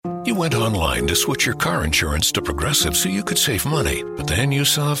went online to switch your car insurance to Progressive so you could save money. But then you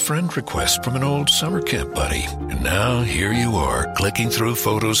saw a friend request from an old summer camp buddy. And now here you are, clicking through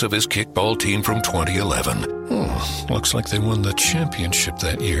photos of his kickball team from 2011. Looks like they won the championship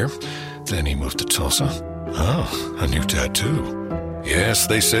that year. Then he moved to Tulsa. Oh, a new tattoo. Yes,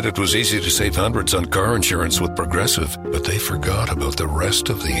 they said it was easy to save hundreds on car insurance with Progressive, but they forgot about the rest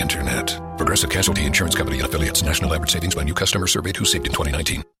of the internet. Progressive Casualty Insurance Company and Affiliates. National average savings by new customer surveyed who saved in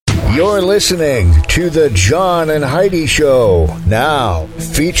 2019. You're listening to the John and Heidi Show. Now,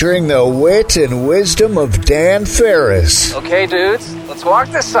 featuring the wit and wisdom of Dan Farris. Okay, dudes, let's walk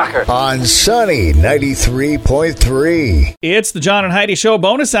this sucker. On Sunny 93.3. It's the John and Heidi Show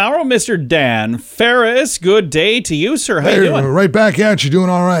bonus hour with Mr. Dan Farris. Good day to you, sir. How you doing? Right back at you. Doing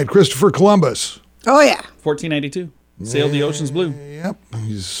all right. Christopher Columbus. Oh, yeah. 1492. Sailed the oceans blue. Yep.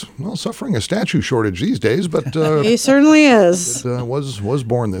 He's, suffering a statue shortage these days, but... he certainly is. Was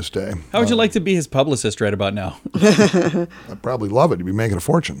born this day. How would you like to be his publicist right about now? I'd probably love it. He'd be making a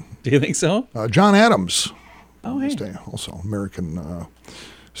fortune. Do you think so? John Adams. Oh, hey. This day, also American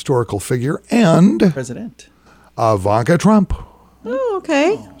historical figure. And... President. Ivanka Trump. Oh,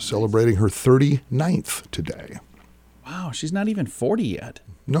 okay. Celebrating her 39th today. Wow, she's not even 40 yet.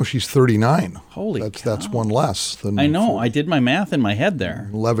 No, she's 39. Holy cow. That's one less than... I know. I did my math in my head there.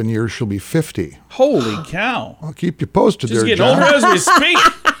 11 years, she'll be 50. Holy cow. I'll keep you posted She's there, getting John. older as we speak.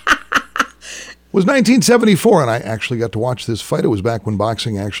 It was 1974, and I actually got to watch this fight. It was back when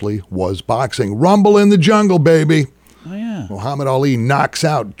boxing actually was boxing. Rumble in the Jungle, baby. Oh, yeah. Muhammad Ali knocks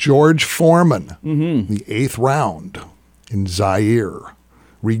out George Foreman in the 8th round in Zaire.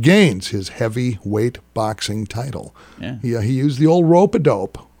 Regains his heavyweight boxing title. Yeah. He used the old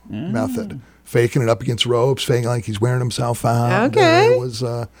rope-a-dope method, faking it up against ropes, faking like he's wearing himself out. Okay. It was,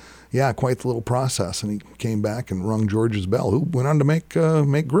 quite the little process. And he came back and rung George's bell, who went on to make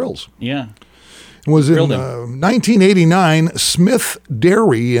grills. Yeah. It was in 1989, Smith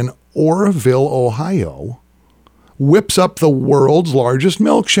Dairy in Orrville, Ohio, whips up the world's largest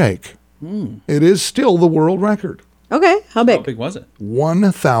milkshake. It is still the world record. Okay, how big? How big was it?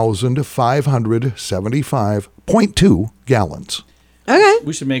 1,575.2 gallons. Okay.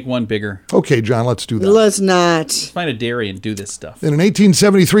 We should make one bigger. Okay, John, let's do that. Let's not. Let's find a dairy and do this stuff. In an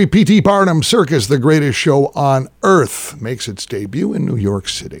 1873 P.T. Barnum Circus, the greatest show on earth, makes its debut in New York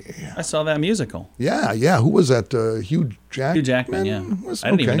City. I saw that musical. Yeah. Who was that? Hugh Jackman? Hugh Jackman, yeah.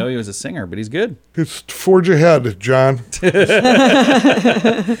 I didn't even know he was a singer, but he's good. Just forge ahead, John.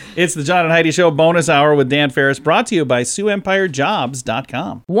 It's the John and Heidi Show bonus hour with Dan Farris, brought to you by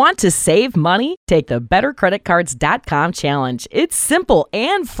SiouxEmpireJobs.com. Want to save money? Take the BetterCreditCards.com challenge. It's simple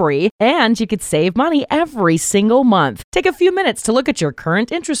and free, and you could save money every single month. Take a few minutes to look at your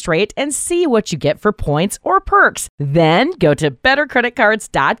current interest rate and see what you get for points or perks. Then go to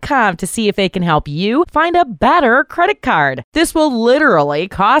BetterCreditCards.com to see if they can help you find a better credit card. This will literally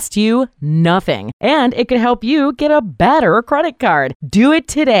cost you nothing, and it could help you get a better credit card. Do it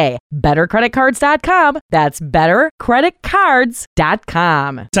today. BetterCreditCards.com. That's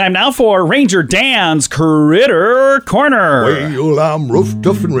BetterCreditCards.com. Time now for Ranger Dan's Critter Corner. Well, I'm rough,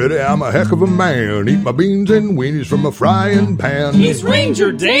 tough, and ready. I'm a heck of a man. Eat my beans and weenies from a frying pan. He's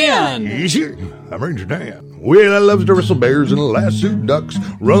Ranger Dan. Easy. I'm Ranger Dan. Well, I loves to wrestle bears and lasso ducks,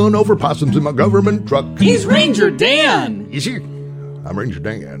 run over possums in my government truck. He's Ranger Dan. Easy. I'm Ranger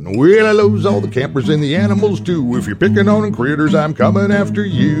Dan. Well, I loves all the campers and the animals too. If you're picking on critters, I'm coming after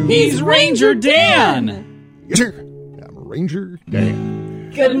you. He's Ranger Dan. Yes, sir. I'm Ranger Dan.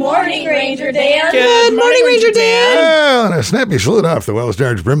 Good morning, Ranger Dan. Good morning, Ranger Dan. Well, and a snappy salute off the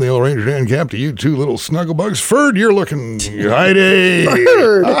well-starched brim, the old Ranger Dan cap to you two little snugglebugs. Ferd, you're looking Heidi.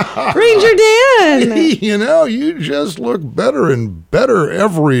 Ferd. Ranger Dan. You know, you just look better and better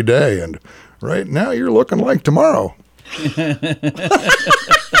every day. And right now, you're looking like tomorrow. That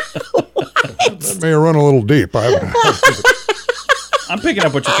may run a little deep. I'm picking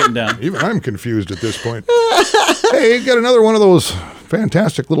up what you're putting down. Even I'm confused at this point. Hey, you got another one of those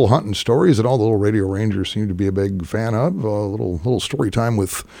fantastic little hunting stories that all the little radio rangers seem to be a big fan of. A little story time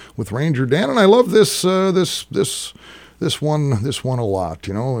with Ranger Dan, and I love this one a lot.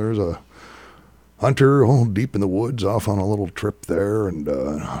 You know, there's a hunter deep in the woods off on a little trip there, and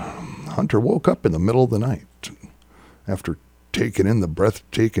hunter woke up in the middle of the night after taking in the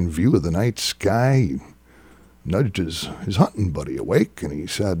breathtaking view of the night sky. He nudged his hunting buddy awake, and he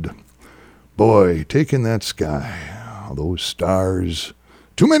said, "Boy, take in that sky. All those stars,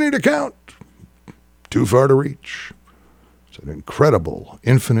 too many to count, too far to reach. It's an incredible,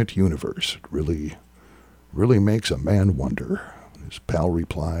 infinite universe. It really makes a man wonder." His pal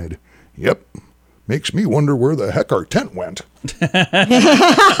replied, "Yep, Makes me wonder where the heck our tent went.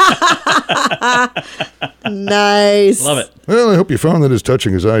 Nice. Love it. Well, I hope you found that as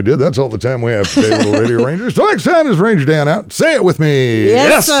touching as I did. That's all the time we have today, little Radio Rangers. So next time is Ranger Dan out. Say it with me.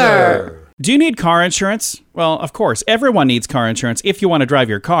 Yes, sir. Do you need car insurance? Well, of course, everyone needs car insurance if you want to drive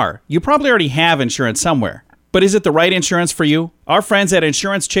your car. You probably already have insurance somewhere. But is it the right insurance for you? Our friends at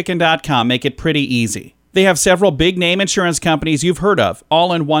InsuranceChicken.com make it pretty easy. They have several big-name insurance companies you've heard of,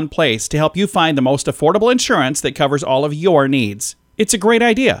 all in one place to help you find the most affordable insurance that covers all of your needs. It's a great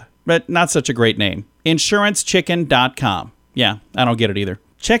idea, but not such a great name. InsuranceChicken.com. Yeah, I don't get it either.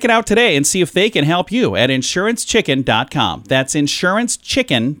 Check it out today and see if they can help you at InsuranceChicken.com. That's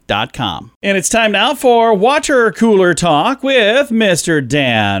InsuranceChicken.com. And it's time now for Water Cooler Talk with Mr.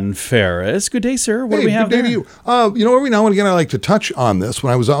 Dan Farris. Good day, sir. What do we have good day there? to you. Every now and again I like to touch on this.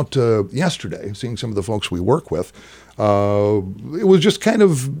 When I was out yesterday, seeing some of the folks we work with, it was just kind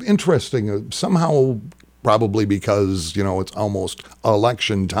of interesting. Somehow, probably because, it's almost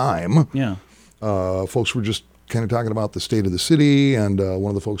election time. Yeah. Folks were just kind of talking about the state of the city, and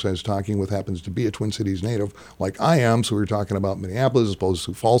one of the folks I was talking with happens to be a Twin Cities native like I am, so we were talking about Minneapolis as opposed to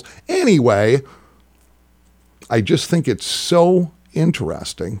Sioux Falls. Anyway, I just think it's so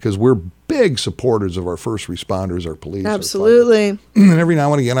interesting because we're big supporters of our first responders, our police. Absolutely. And every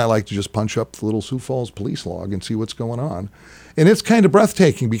now and again I like to just punch up the little Sioux Falls police log and see what's going on. And it's kind of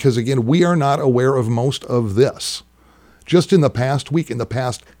breathtaking because, again, we are not aware of most of this. Just in the past week, in the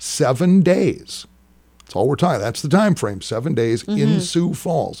past 7 days, that's all we're talking. That's the time frame, 7 days in Sioux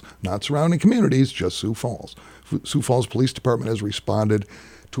Falls. Not surrounding communities, just Sioux Falls. Sioux Falls Police Department has responded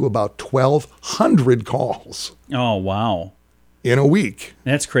to about 1,200 calls. Oh, wow. In a week.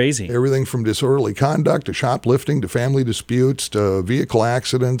 That's crazy. Everything from disorderly conduct to shoplifting to family disputes to vehicle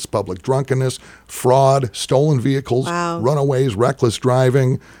accidents, public drunkenness, fraud, stolen vehicles, runaways, reckless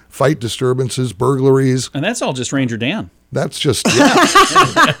driving, fight disturbances, burglaries. And that's all just Ranger Dan. That's just, what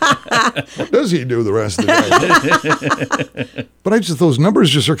does he do the rest of the day? But those numbers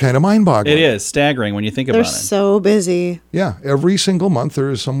just are kind of mind-boggling. It is staggering when you think about it. They're so busy. Yeah, every single month there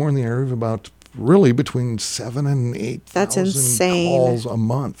is somewhere in the area of about really between 7,000 and 8,000 calls a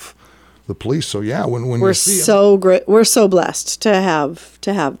month. The police. So yeah, when we're you see so great, we're so blessed to have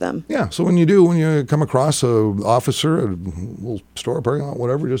them. Yeah. So when you come across an officer at a little store, parking lot,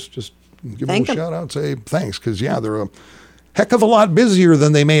 whatever, just give them a shout out, say thanks, because they're a heck of a lot busier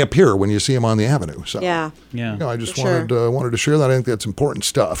than they may appear when you see them on the avenue. So yeah. I just wanted to share that. I think that's important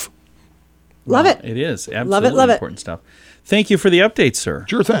stuff. Love it. It is absolutely important stuff. Thank you for the update, sir.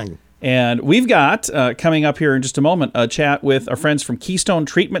 Sure thing. And we've got, coming up here in just a moment, a chat with our friends from Keystone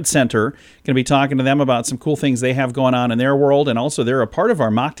Treatment Center. Going to be talking to them about some cool things they have going on in their world, and also they're a part of our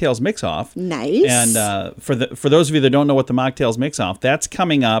Mocktails Mix-Off. Nice. And for those of you that don't know what the Mocktails Mix-Off, that's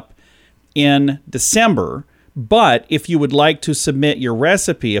coming up in December. But if you would like to submit your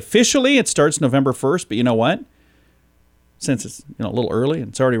recipe, officially it starts November 1st, but you know what? Since it's a little early and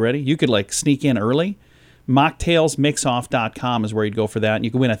it's already ready, you could sneak in early. Mocktailsmixoff.com is where you'd go for that, and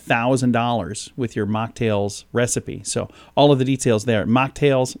you can win $1,000 with your Mocktails recipe. So all of the details there at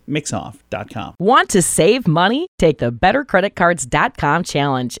mocktailsmixoff.com. Want to save money? Take the bettercreditcards.com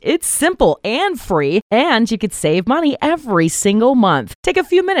challenge. It's simple and free, and you could save money every single month. Take a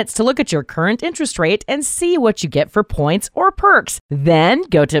few minutes to look at your current interest rate and see what you get for points or perks. Then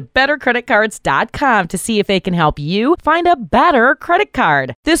go to bettercreditcards.com to see if they can help you find a better credit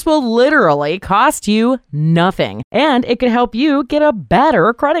card. This will literally cost you nothing, and it could help you get a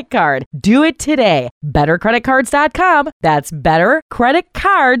better credit card. Do it today. BetterCreditCards.com. That's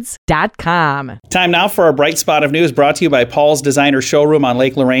BetterCreditCards.com. Time now for our bright spot of news, brought to you by Paul's Designer Showroom on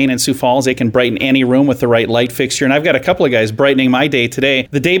Lake Lorraine in Sioux Falls. They can brighten any room with the right light fixture, and I've got a couple of guys brightening my day today,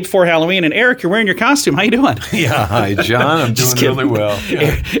 the day before Halloween. And Eric, you're wearing your costume. How you doing? Yeah, hi, John. I'm doing really well.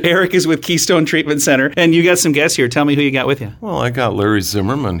 Yeah. Eric is with Keystone Treatment Center, and you got some guests here. Tell me who you got with you. Well, I got Larry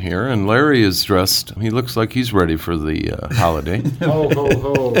Zimmerman here, and Larry is dressed. He looks like he's ready for the holiday. Ho, ho,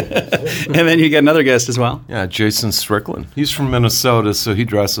 ho. And then you got another guest as well. Yeah, Jason Strickland. He's from Minnesota, so he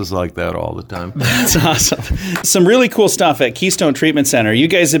dresses like that all the time. That's awesome. Some really cool stuff at Keystone Treatment Center. You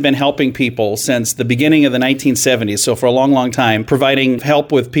guys have been helping people since the beginning of the 1970s, so for a long, long time, providing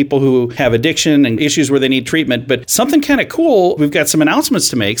help with people who have addiction and issues where they need treatment. But something kind of cool, we've got some announcements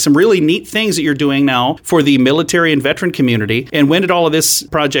to make, some really neat things that you're doing now for the military and veteran community. And when did all of this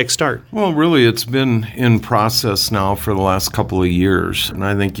project start? Well, really, it's been in process now for the last couple of years, and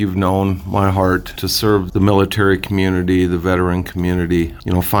I think you've known my heart to serve the military community, the veteran community,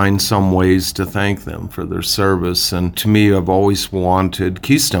 find some ways to thank them for their service. And to me, I've always wanted,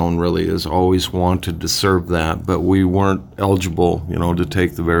 Keystone really has always wanted to serve that, but we weren't eligible, to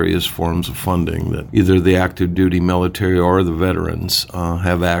take the various forms of funding that either the active duty military or the veterans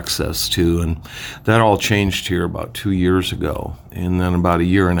have access to. And that all changed here about 2 years ago. And then about a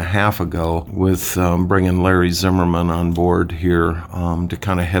year and a half ago, with bringing Larry Zimmerman on board here to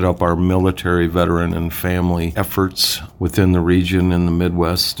kind of head up our military, veteran, and family efforts within the region in the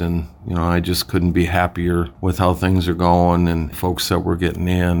Midwest. And, I just couldn't be happier with how things are going and folks that we're getting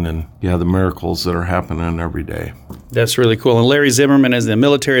in and, the miracles that are happening every day. That's really cool. And Larry Zimmerman is the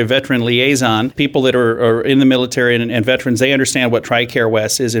military veteran liaison. People that are in the military and veterans, they understand what TRICARE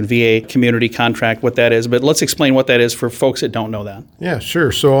West is and VA community contract, what that is. But let's explain what that is for folks that don't know that. Yeah,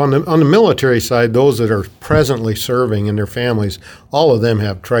 sure. So on the military side, those that are presently serving and their families, all of them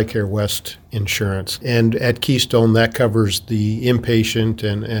have TRICARE West insurance. And at Keystone, that covers the inpatient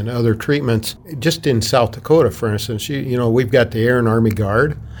and other treatments. Just in South Dakota, for instance, we've got the Air and Army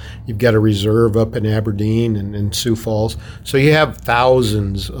Guard. You've got a reserve up in Aberdeen and in Sioux Falls. So you have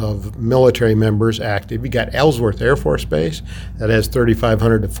thousands of military members active. You got Ellsworth Air Force Base that has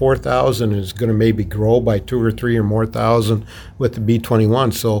 3,500 to 4,000 and is going to maybe grow by 2 or 3 or more thousand with the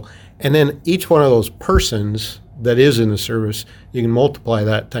B-21. So, and then each one of those persons that is in the service, you can multiply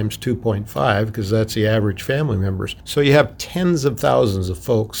that times 2.5 because that's the average family members. So you have tens of thousands of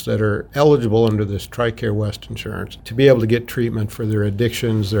folks that are eligible under this TRICARE West insurance to be able to get treatment for their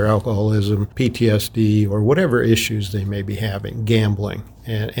addictions, their alcoholism, PTSD, or whatever issues they may be having, gambling.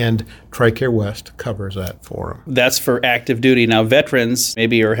 And TRICARE West covers that for them. That's for active duty. Now, veterans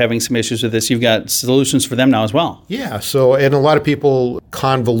maybe are having some issues with this. You've got solutions for them now as well. Yeah. So, and a lot of people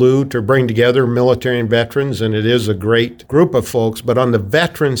convolute or bring together military and veterans, and it is a great group of folks. But on the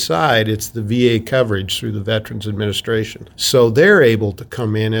veteran side, it's the VA coverage through the Veterans Administration. So they're able to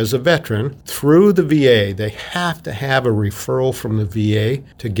come in as a veteran through the VA. They have to have a referral from the VA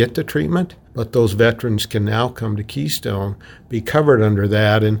to get the treatment. But those veterans can now come to Keystone, be covered under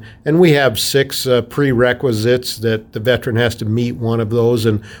that. And we have 6 prerequisites that the veteran has to meet one of those.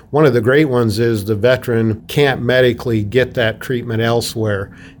 And one of the great ones is the veteran can't medically get that treatment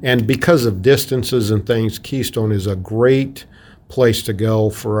elsewhere. And because of distances and things, Keystone is a great place to go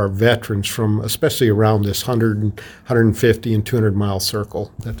for our veterans from especially around this 100, 150, and 200-mile circle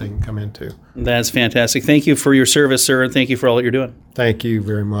that they can come into. That's fantastic. Thank you for your service, sir, and thank you for all that you're doing. Thank you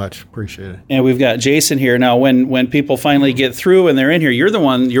very much. Appreciate it. And we've got Jason here. Now, when people finally get through and they're in here, you're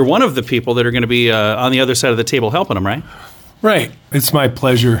one of the people that are going to be on the other side of the table helping them, right? Right. It's my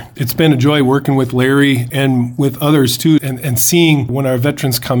pleasure. It's been a joy working with Larry and with others too, and seeing when our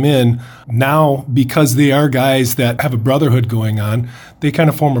veterans come in now, because they are guys that have a brotherhood going on, they kind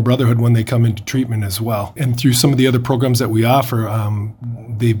of form a brotherhood when they come into treatment as well. And through some of the other programs that we offer,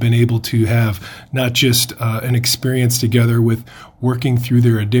 they've been able to have not just an experience together with working through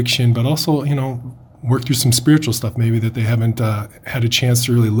their addiction, but also, work through some spiritual stuff maybe that they haven't had a chance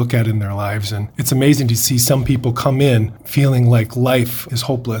to really look at in their lives. And it's amazing to see some people come in feeling like life is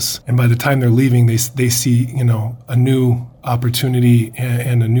hopeless. And by the time they're leaving, they see, a new opportunity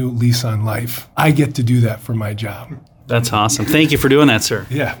and a new lease on life. I get to do that for my job. That's awesome. Thank you for doing that, sir.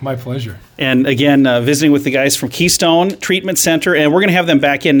 Yeah, my pleasure. And again, visiting with the guys from Keystone Treatment Center, and we're going to have them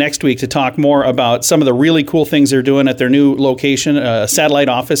back in next week to talk more about some of the really cool things they're doing at their new location, a satellite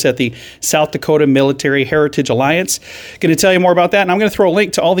office at the South Dakota Military Heritage Alliance. Going to tell you more about that, and I'm going to throw a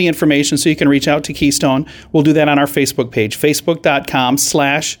link to all the information so you can reach out to Keystone. We'll do that on our Facebook page,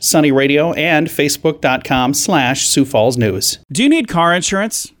 facebook.com/Sunny Radio and facebook.com/Sioux Falls News. Do you need car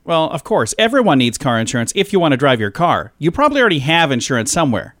insurance? Well, of course, everyone needs car insurance if you want to drive your car. You probably already have insurance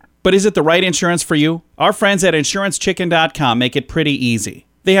somewhere. But is it the right insurance for you? Our friends at InsuranceChicken.com make it pretty easy.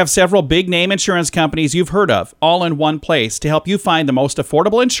 They have several big-name insurance companies you've heard of, all in one place to help you find the most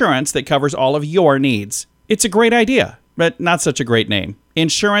affordable insurance that covers all of your needs. It's a great idea, but not such a great name.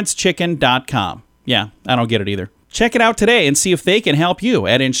 InsuranceChicken.com. Yeah, I don't get it either. Check it out today and see if they can help you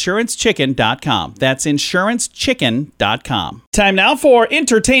at InsuranceChicken.com. That's InsuranceChicken.com. Time now for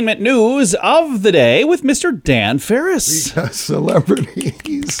entertainment news of the day with Mr. Dan Farris. Because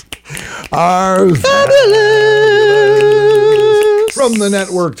celebrities are fabulous. From the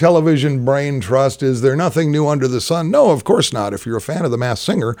network television Brain Trust, is there nothing new under the sun? No, of course not, if you're a fan of The Masked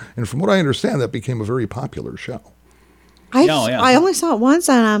Singer. And from what I understand, that became a very popular show. I only saw it once,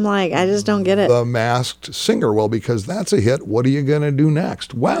 and I'm like, I just don't get it. The Masked Singer. Well, because that's a hit, what are you going to do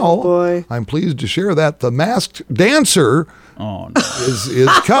next? Well, I'm pleased to share that The Masked Dancer is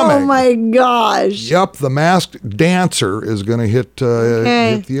coming. Oh, my gosh. Yep, The Masked Dancer is going to hit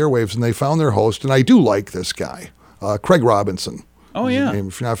the airwaves, and they found their host, and I do like this guy, Craig Robinson. Oh, yeah.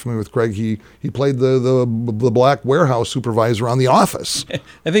 If you're not familiar with Craig, he played the black warehouse supervisor on The Office.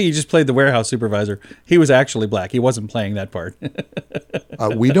 I think he just played the warehouse supervisor. He was actually black. He wasn't playing that part.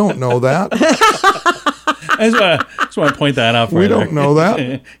 We don't know that. I just want to point that out for you. We don't know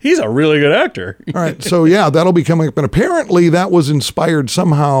that. He's a really good actor. All right. So, yeah, that'll be coming up. And apparently that was inspired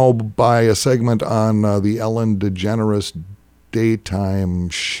somehow by a segment on the Ellen DeGeneres daytime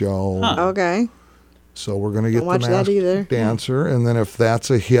show. Huh. Okay. So we're going to get The Masked Dancer. And then if that's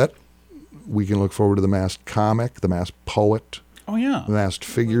a hit, we can look forward to The Masked Comic, The Masked Poet. Oh, yeah. The Masked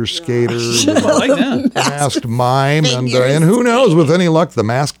Figure Skater. I like that. The Masked Mime. And who knows, with any luck, The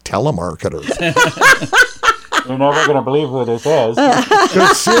Masked Telemarketer. You're never going to believe who this is.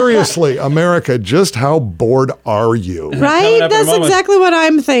 Because seriously, America, just how bored are you? Right? That's exactly what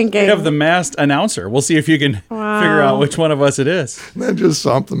I'm thinking. We have the Masked Announcer. We'll see if you can figure out which one of us it is. That's just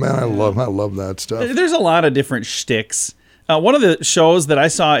something, man. I love that stuff. There's a lot of different shticks. One of the shows that I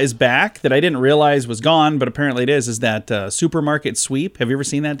saw is back that I didn't realize was gone, but apparently it is that Supermarket Sweep. Have you ever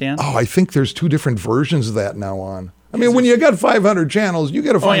seen that, Dan? Oh, I think there's 2 different versions of that now on. I mean, when you got 500 channels, you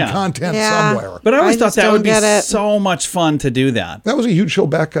got to find content somewhere. But I always thought that would be so much fun to do that. That was a huge show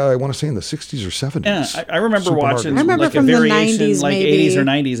back, I want to say, in the 60s or 70s. Yeah, I remember watching like from a variation, the 90s, like maybe. 80s or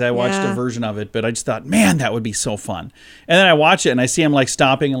 90s. I watched a version of it, but I just thought, man, that would be so fun. And then I watch it, and I see him like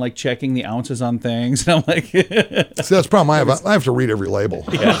stopping and like checking the ounces on things. And I'm like... See, that's the problem. I have to read every label.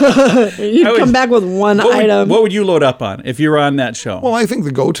 Yeah. You come back with one item. What would you load up on if you were on that show? Well, I think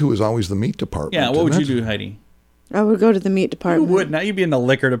the go-to is always the meat department. Yeah, what would you do, Heidi? I would go to the meat department. You would not. You'd be in the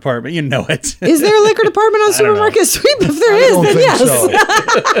liquor department. You know it. Is there a liquor department on Supermarket Sweep? If there is, then yes.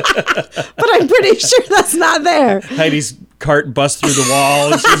 So. But I'm pretty sure that's not there. Heidi's cart busts through the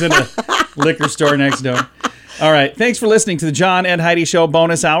wall, and she's in a liquor store next door. All right. Thanks for listening to the John and Heidi Show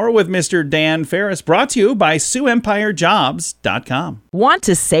bonus hour with Mr. Dan Farris, brought to you by SiouxEmpireJobs.com. Want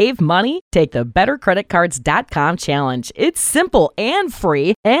to save money? Take the BetterCreditCards.com challenge. It's simple and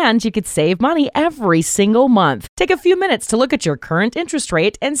free, and you could save money every single month. Take a few minutes to look at your current interest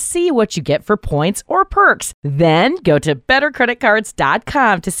rate and see what you get for points or perks. Then go to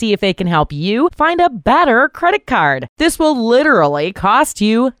BetterCreditCards.com to see if they can help you find a better credit card. This will literally cost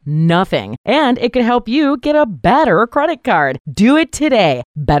you nothing, and it could help you get a better credit card. Do it today.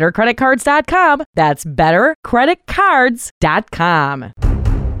 BetterCreditCards.com. That's BetterCreditCards.com.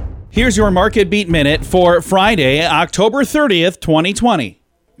 Here's your Market Beat Minute for Friday, October 30th, 2020.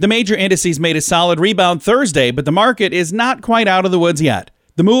 The major indices made a solid rebound Thursday, but the market is not quite out of the woods yet.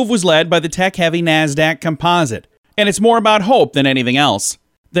 The move was led by the tech-heavy NASDAQ Composite, and it's more about hope than anything else.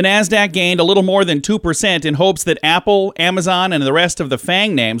 The NASDAQ gained a little more than 2% in hopes that Apple, Amazon, and the rest of the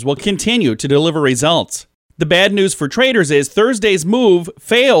FANG names will continue to deliver results. The bad news for traders is Thursday's move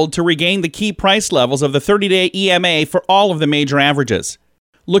failed to regain the key price levels of the 30-day EMA for all of the major averages.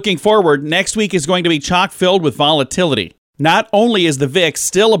 Looking forward, next week is going to be chock-filled with volatility. Not only is the VIX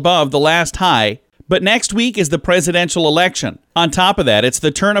still above the last high, but next week is the presidential election. On top of that, it's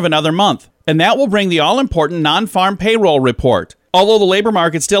the turn of another month, and that will bring the all-important non-farm payroll report. Although the labor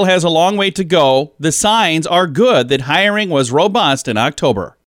market still has a long way to go, the signs are good that hiring was robust in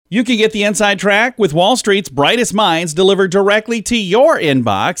October. You can get the inside track with Wall Street's brightest minds delivered directly to your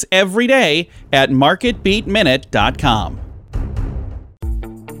inbox every day at MarketBeatMinute.com.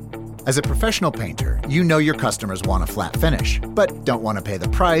 As a professional painter, you know your customers want a flat finish, but don't want to pay the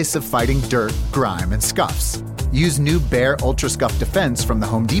price of fighting dirt, grime, and scuffs. Use new Behr Ultra Scuff Defense from the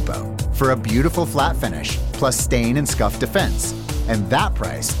Home Depot for a beautiful flat finish, plus stain and scuff defense. And that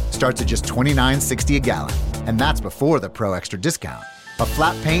price starts at just $29.60 a gallon, and that's before the Pro Extra discount. A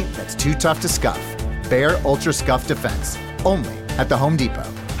flat paint that's too tough to scuff. Behr Ultra Scuff Defense, only at the Home Depot.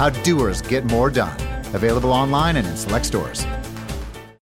 How doers get more done. Available online and in select stores.